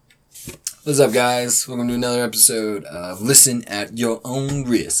What's up, guys? Welcome to another episode of Listen at Your Own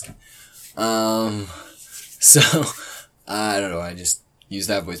Risk. So I don't know. I just used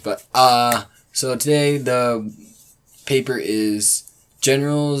that voice, but so today the paper is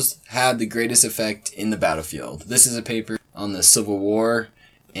Generals Had the Greatest Effect in the Battlefield. This is a paper on the Civil War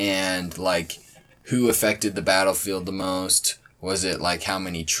and who affected the battlefield the most. Was it how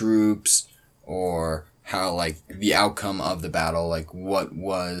many troops, or how the outcome of the battle? What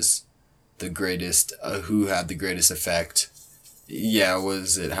was the greatest, who had the greatest effect? Yeah,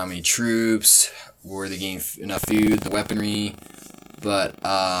 was it how many troops? Were they getting enough food, the weaponry? But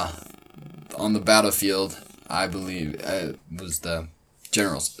on the battlefield, I believe it was the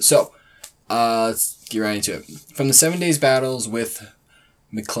generals. So let's get right into it. From the 7 days battles with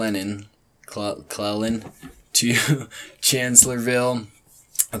McClellan to Chancellorsville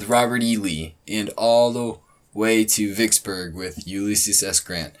with Robert E. Lee, and all the way to Vicksburg with Ulysses S.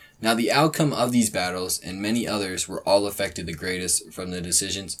 Grant. Now, the outcome of these battles and many others were all affected the greatest from the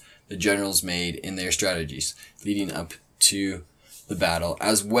decisions the generals made in their strategies leading up to the battle,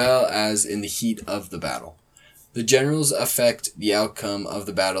 as well as in the heat of the battle. The generals affect the outcome of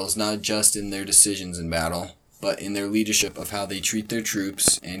the battles not just in their decisions in battle, but in their leadership of how they treat their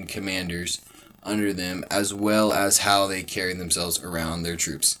troops and commanders under them, as well as how they carry themselves around their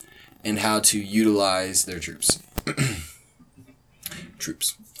troops and how to utilize their troops.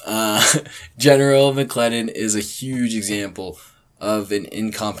 General McClellan is a huge example of an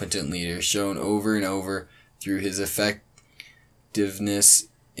incompetent leader, shown over and over through his effectiveness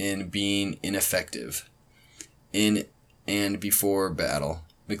in being ineffective in and before battle.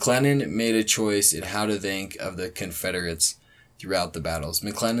 McClellan made a choice in how to think of the Confederates throughout the battles.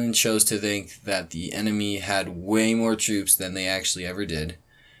 McClellan chose to think that the enemy had way more troops than they actually ever did,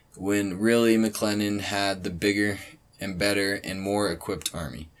 when really McClellan had the bigger and better and more equipped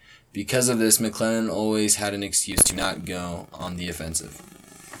army. Because of this, McClellan always had an excuse to not go on the offensive.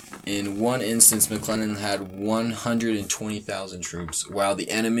 In one instance, McClellan had 120,000 troops, while the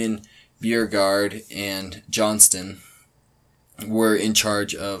Enneman, Beauregard, and Johnston were in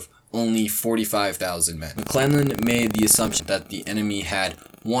charge of only 45,000 men. McClellan made the assumption that the enemy had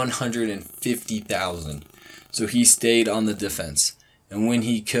 150,000, so he stayed on the defense, and when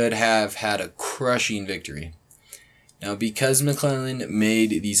he could have had a crushing victory. Now, because McClellan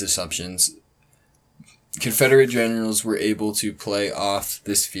made these assumptions, Confederate generals were able to play off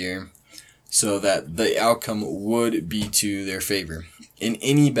this fear so that the outcome would be to their favor in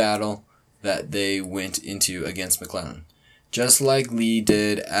any battle that they went into against McClellan. Just like Lee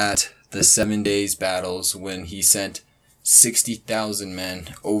did at the 7 days battles when he sent 60,000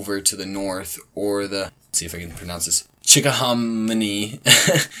 men over to the north, or the, let's see if I can pronounce this, Chickahominy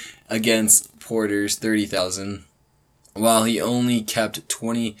against Porter's 30,000, while he only kept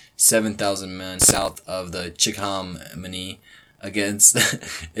 27,000 men south of the Chickahominy against,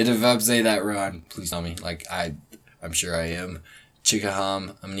 if I'm saying that wrong, please tell me, I'm sure I am,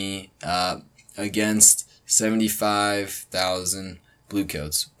 Chickahominy, against 75,000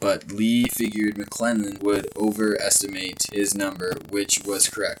 bluecoats. But Lee figured McClellan would overestimate his number, which was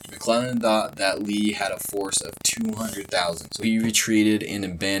correct. McClellan thought that Lee had a force of 200,000, so he retreated and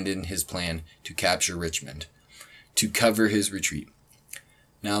abandoned his plan to capture Richmond to cover his retreat.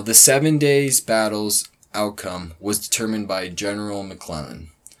 Now, the 7 days battle's outcome was determined by General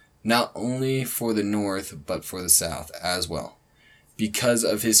McClellan, not only for the North, but for the South as well, because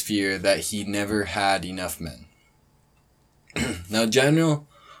of his fear that he never had enough men. Now, General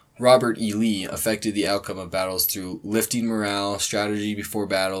Robert E. Lee affected the outcome of battles through lifting morale, strategy before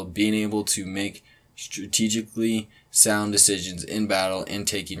battle, being able to make strategically sound decisions in battle, and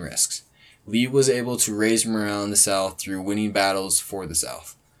taking risks. Lee was able to raise morale in the South through winning battles for the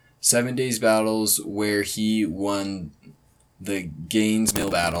South. 7 days battles where he won the Gaines Mill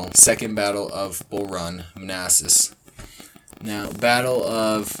Battle, Second Battle of Bull Run, Manassas. Now, Battle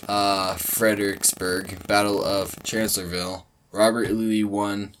of Fredericksburg, Battle of Chancellorsville. Robert E. Lee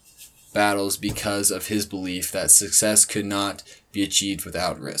won battles because of his belief that success could not be achieved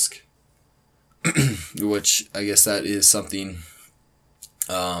without risk. Which, I guess that is something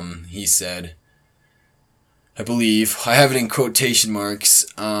he said. I believe. I have it in quotation marks.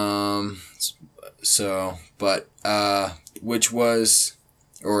 Which was,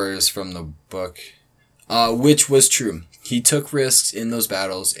 or is from the book, which was true. He took risks in those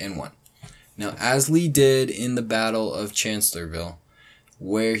battles and won. Now, as Lee did in the Battle of Chancellorsville,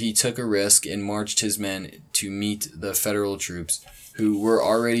 where he took a risk and marched his men to meet the Federal troops who were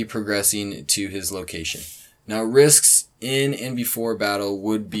already progressing to his location. Now, risks in and before battle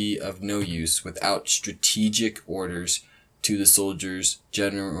would be of no use without strategic orders to the soldiers,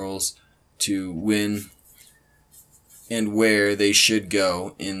 generals, to when and where they should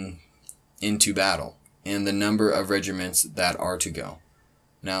go into battle, and the number of regiments that are to go.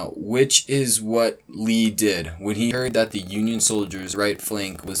 Now, which is what Lee did. When he heard that the Union soldiers' right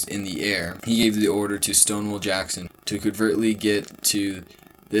flank was in the air, he gave the order to Stonewall Jackson to covertly get to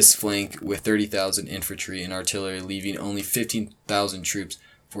this flank with 30,000 infantry and artillery, leaving only 15,000 troops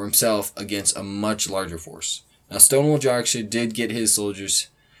for himself against a much larger force. Now, Stonewall Jackson did get his soldiers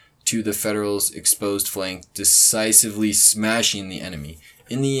to the Federals' exposed flank, decisively smashing the enemy.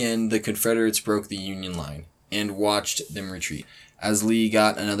 In the end, the Confederates broke the Union line and watched them retreat, as Lee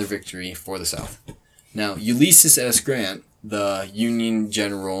got another victory for the South. Now, Ulysses S. Grant, the Union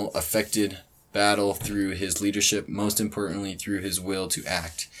general, affected battle through his leadership, most importantly through his will to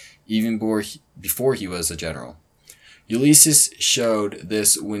act, even before he was a general. Ulysses showed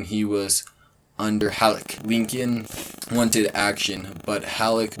this when he was under Halleck. Lincoln wanted action, but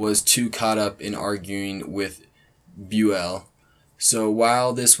Halleck was too caught up in arguing with Buell. So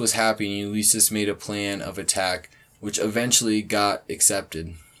while this was happening, Ulysses made a plan of attack, which eventually got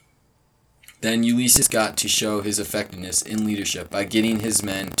accepted. Then Ulysses got to show his effectiveness in leadership by getting his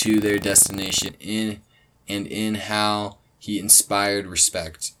men to their destination in how he inspired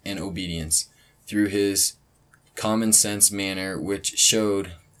respect and obedience through his common sense manner, which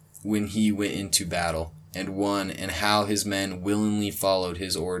showed when he went into battle and won, and how his men willingly followed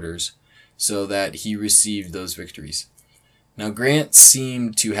his orders so that he received those victories. Now, Grant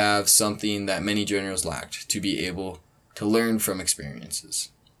seemed to have something that many generals lacked, to be able to learn from experiences.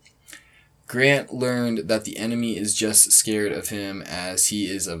 Grant learned that the enemy is just scared of him as he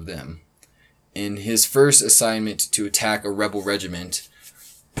is of them. In his first assignment to attack a rebel regiment,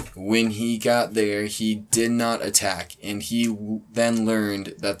 when he got there, he did not attack, and he then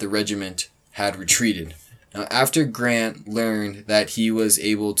learned that the regiment had retreated. Now, after Grant learned that he was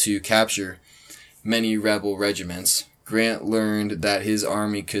able to capture many rebel regiments, Grant learned that his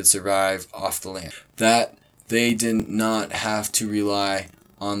army could survive off the land, that they did not have to rely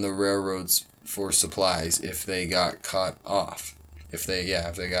on the railroads for supplies if they got cut off. If they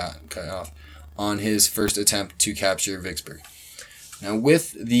got cut off on his first attempt to capture Vicksburg. Now,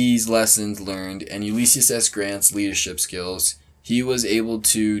 with these lessons learned and Ulysses S. Grant's leadership skills, he was able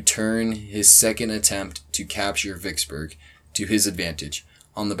to turn his second attempt to capture Vicksburg to his advantage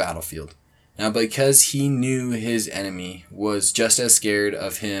on the battlefield. Now, because he knew his enemy was just as scared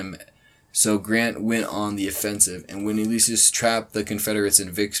of him, so Grant went on the offensive, and when Ulysses trapped the Confederates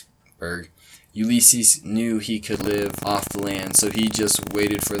in Vicksburg, Ulysses knew he could live off the land, so he just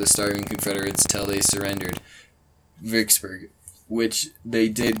waited for the starving Confederates till they surrendered Vicksburg, which they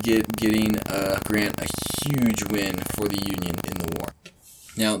did, getting Grant a huge win for the Union in the war.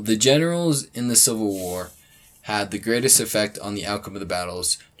 Now, the generals in the Civil War had the greatest effect on the outcome of the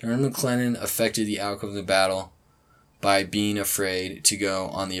battles. General McClellan affected the outcome of the battle by being afraid to go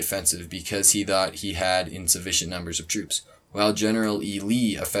on the offensive because he thought he had insufficient numbers of troops, while General E.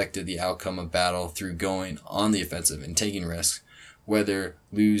 Lee affected the outcome of battle through going on the offensive and taking risks, whether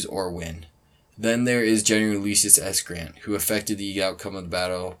lose or win. Then there is General Ulysses S. Grant, who affected the outcome of the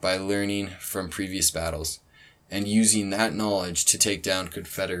battle by learning from previous battles and using that knowledge to take down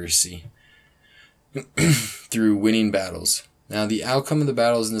Confederacy through winning battles. Now, the outcome of the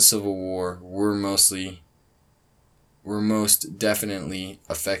battles in the Civil War were most definitely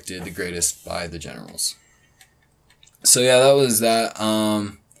affected the greatest by the generals. So yeah, that was that.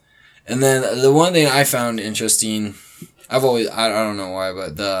 And then the one thing I found interesting, I don't know why,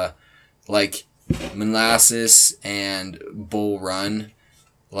 but the Manassas and Bull Run,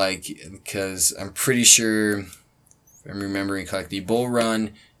 because I'm pretty sure, if I'm remembering correctly, Bull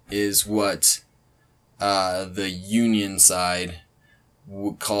Run is what the Union side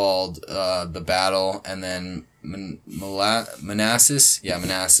called the battle, and then Manassas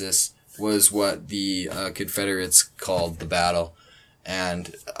was what the Confederates called the battle.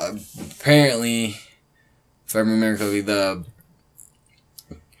 And apparently, if I remember correctly,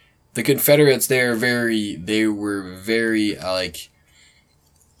 the Confederates, they were very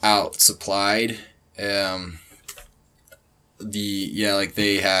outsupplied.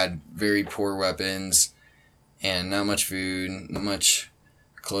 They had very poor weapons and not much food, not much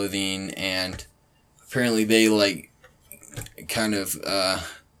clothing, and apparently they kind of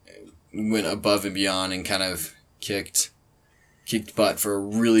went above and beyond and kind of kicked butt for a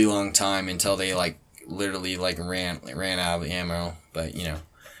really long time until they literally ran out of ammo. But I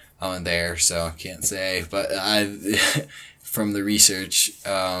wasn't there, so I can't say. But I from the research,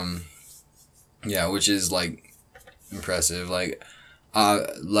 which is impressive.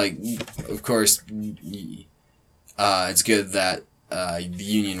 Of course, it's good that the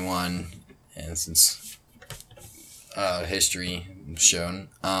Union won and since history shown.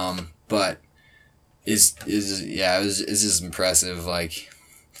 But is yeah, it's just impressive, like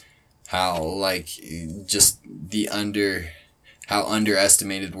how like just how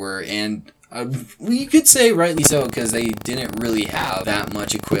underestimated were, and we could say rightly so, because they didn't really have that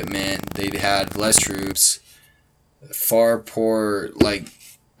much equipment. They had less troops, far poor like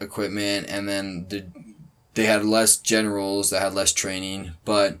equipment, and then they had less generals that had less training.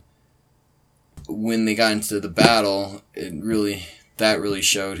 But when they got into the battle, that really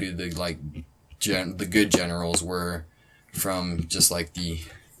showed who the like the good generals were, from just like the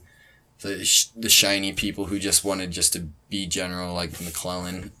shiny people who just wanted just to be general, like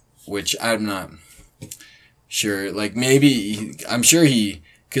McClellan, which I'm not sure. Like maybe I'm sure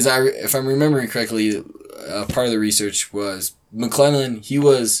because if I'm remembering correctly, part of the research was McClellan. He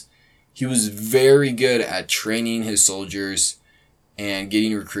was very good at training his soldiers and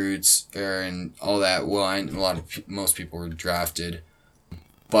getting recruits and all that. Well, most people were drafted,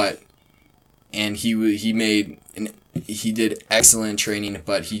 and he did excellent training,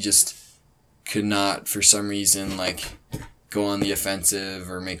 but he just could not, for some reason, like go on the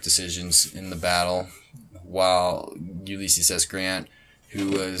offensive or make decisions in the battle, while Ulysses S. Grant,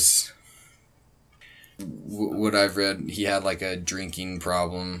 who was, what I've read, he had like a drinking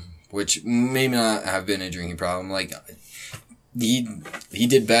problem, which may not have been a drinking problem. Like he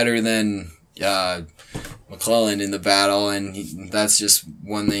did better than McClellan in the battle, and that's just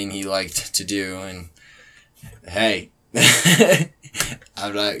one thing he liked to do. And hey,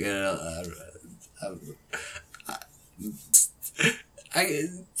 I'm not gonna. I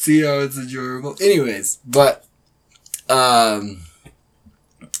see how it's enjoyable. Anyways, but yeah,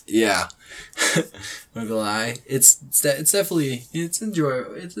 not gonna lie, it's definitely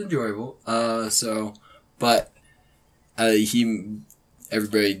enjoyable. But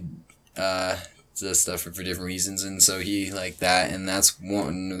everybody does stuff for different reasons, and so he like that, and that's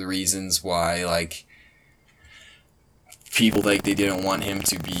one of the reasons why like people like they didn't want him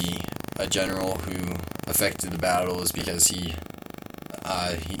to be a general who affected the battle, is because he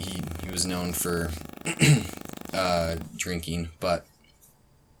was known for drinking, but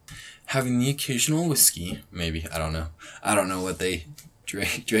having the occasional whiskey, maybe. I don't know what they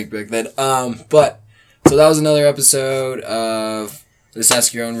drank back then. But so that was another episode of This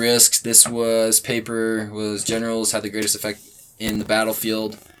Ask Your Own Risks. This was generals had the greatest effect in the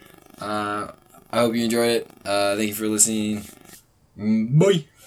battlefield. I hope you enjoyed it. Thank you for listening. Bye.